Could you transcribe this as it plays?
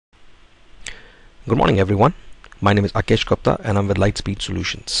Good morning everyone. My name is Akesh Gupta and I'm with Lightspeed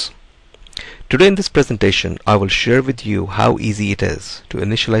Solutions. Today in this presentation I will share with you how easy it is to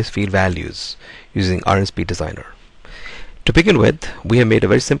initialize field values using RSP Designer. To begin with, we have made a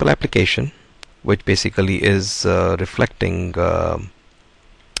very simple application which basically is reflecting the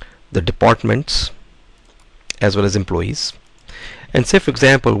departments as well as employees. And say for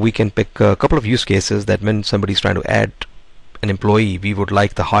example we can pick a couple of use cases that when somebody is trying to add an employee, we would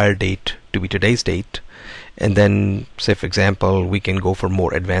like the hire date to be today's date, and then say for example we can go for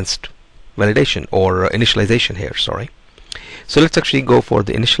more advanced validation or initialization here, So let's actually go for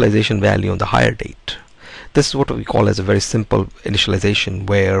the initialization value on the hire date. This is what we call as a very simple initialization,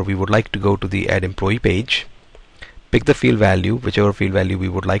 where we would like to go to the add employee page, pick the field value, whichever field value we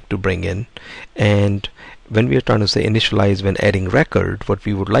would like to bring in, and when we are trying to say initialize when adding record, what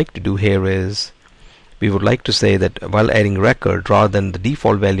we would like to do here is we would like to say that while adding record, rather than the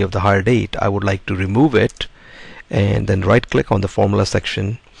default value of the hire date, I would like to remove it, and then right click on the formula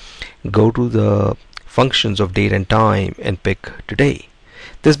section, go to the functions of date and time and pick today.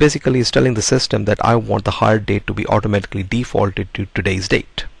 This basically is telling the system that I want the hire date to be automatically defaulted to today's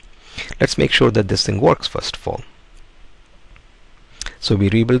date. Let's make sure that this thing works first of all. So we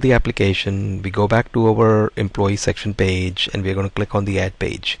rebuild the application, we go back to our employee section page, and we're going to click on the add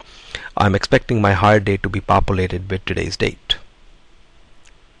page. I'm expecting my hire date to be populated with today's date.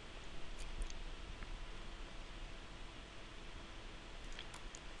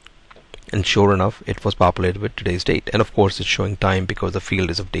 And sure enough, it was populated with today's date, and of course it's showing time because the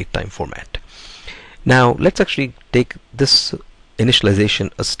field is of date time format. Now let's actually take this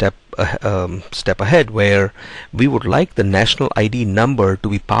initialization a step ahead, where we would like the national ID number to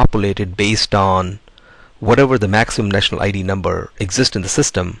be populated based on whatever the maximum national ID number exists in the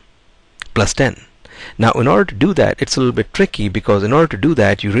system plus 10. Now in order to do that, it's a little bit tricky, because in order to do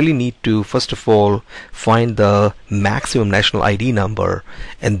that you really need to first of all find the maximum national ID number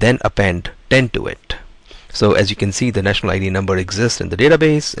and then append 10 to it. So as you can see, the national ID number exists in the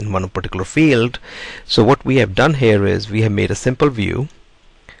database in one particular field. So what we have done here is we have made a simple view,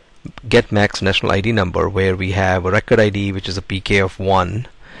 get max national ID number, where we have a record ID which is a PK of 1,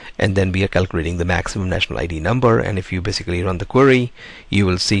 and then we are calculating the maximum national ID number. And if you basically run the query, you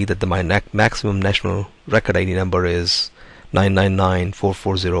will see that the maximum national record ID number is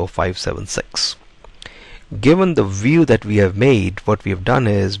 999,440,576. Given the view that we have made, what we have done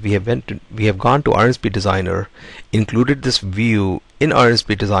is we have gone to RSP Designer, included this view in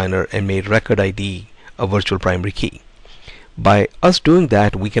RSP Designer, and made record ID a virtual primary key. By us doing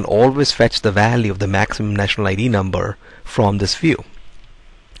that, we can always fetch the value of the maximum national ID number from this view.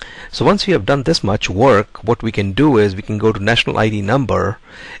 So once we have done this much work, what we can do is we can go to national ID number,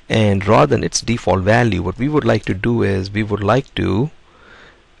 and rather than its default value, what we would like to do is we would like to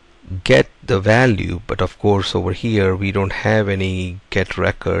get the value, but of course over here we don't have any get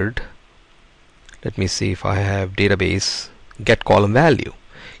record. Let me see if I have database get column value.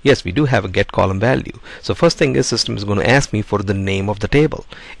 Yes, we do have a get column value. So first thing is, system is going to ask me for the name of the table.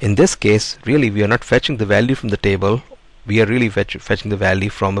 In this case, really we are not fetching the value from the table, we are really fetching the value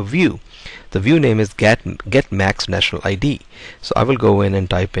from a view. The view name is get max national ID. So I will go in and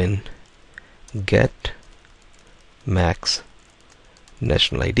type in get max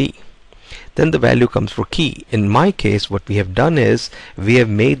national ID. Then the value comes for key. In my case, what we have done is we have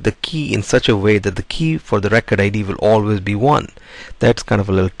made the key in such a way that the key for the record ID will always be 1. That's kind of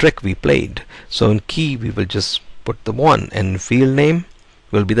a little trick we played. So in key we will just put the 1, and field name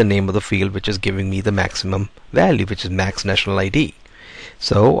will be the name of the field which is giving me the maximum value, which is max national ID.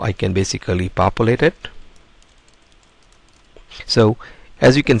 So I can basically populate it. So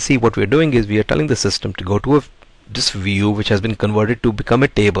as you can see, what we're doing is we are telling the system to go to this view which has been converted to become a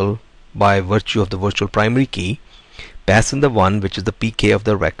table by virtue of the virtual primary key, pass in the 1 which is the PK of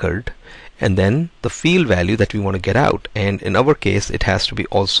the record, and then the field value that we want to get out, and in our case it has to be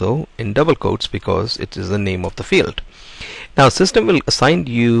also in double quotes because it is the name of the field. Now system will assign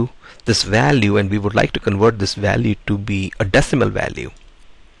you this value, and we would like to convert this value to be a decimal value,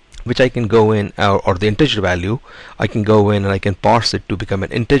 which I can go in, or the integer value, I can go in and I can parse it to become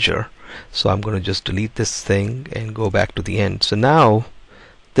an integer. So I'm going to just delete this thing and go back to the end. So now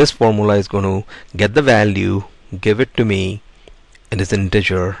this formula is going to get the value, give it to me, and it's an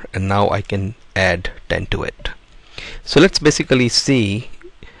integer, and now I can add 10 to it. So let's basically see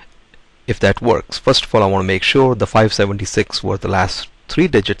if that works. First of all, I want to make sure the 576 were the last 3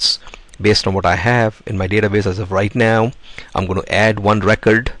 digits based on what I have in my database as of right now. I'm going to add 1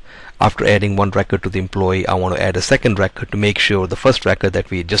 record. After adding 1 record to the employee, I want to add a second record to make sure the first record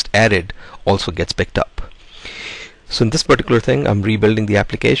that we just added also gets picked up. So in this particular thing, I'm rebuilding the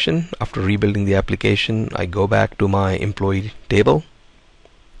application. After rebuilding the application, I go back to my employee table.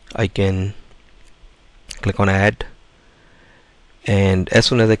 I can click on add, and as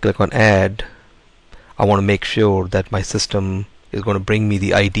soon as I click on add, I want to make sure that my system is going to bring me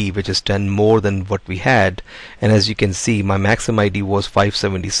the ID, which is 10 more than what we had. And as you can see, my maximum ID was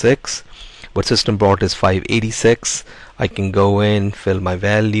 576. What system brought is 586. I can go in, fill my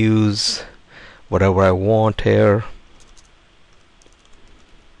values, whatever I want here.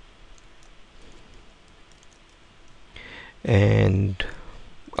 And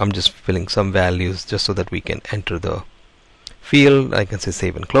I'm just filling some values just so that we can enter the field. I can say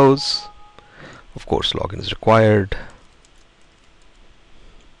save and close. Of course, login is required.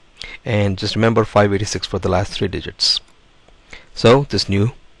 And just remember 586 for the last 3 digits. So this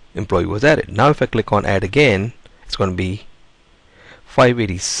new employee was added. Now if I click on add again, it's going to be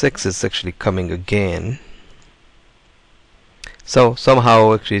 586 is actually coming again. So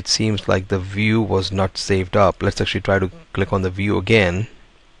somehow actually it seems like the view was not saved up. Let's actually try to click on the view again,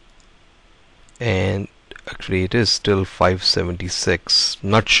 and actually it is still 576.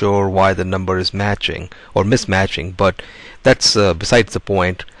 Not sure why the number is matching or mismatching, but that's besides the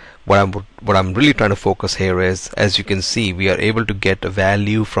point. What I'm really trying to focus here is, as you can see, we are able to get a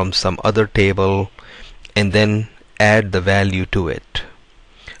value from some other table and then add the value to it.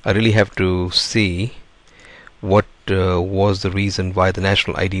 I really have to see what was the reason why the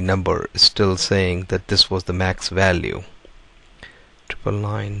national ID number is still saying that this was the max value.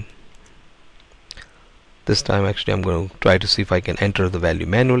 999. This time actually I'm going to try to see if I can enter the value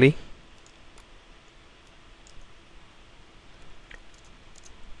manually.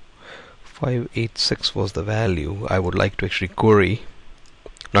 .586 was the value. I would like to actually query,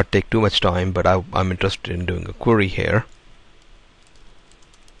 not take too much time, but I'm interested in doing a query here.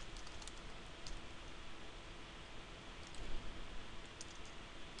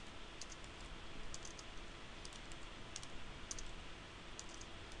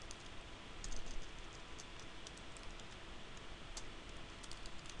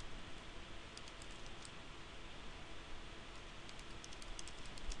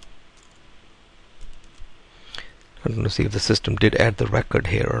 I'm going to see if the system did add the record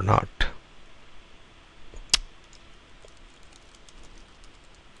here or not.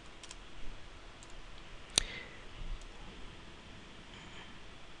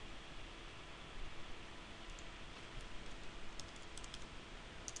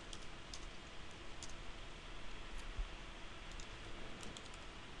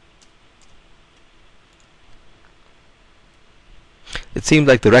 It seems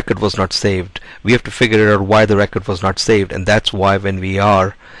like the record was not saved. We have to figure out why the record was not saved, and that's why when we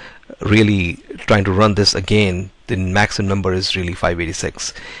are really trying to run this again, the maximum number is really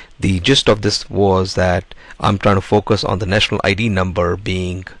 586. The gist of this was that I'm trying to focus on the national ID number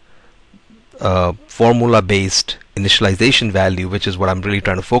being a formula-based initialization value, which is what I'm really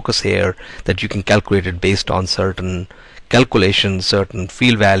trying to focus here, that you can calculate it based on certain calculations, certain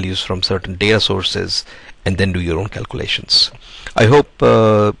field values from certain data sources, and then do your own calculations. I hope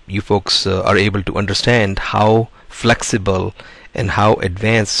you folks are able to understand how flexible and how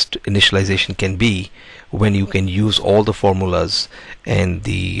advanced initialization can be when you can use all the formulas and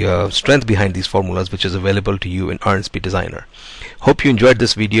the strength behind these formulas, which is available to you in RSP Designer. Hope you enjoyed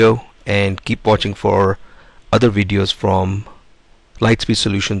this video, and keep watching for other videos from Lightspeed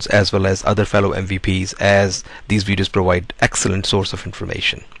Solutions as well as other fellow MVPs, as these videos provide excellent source of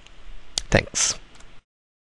information. Thanks.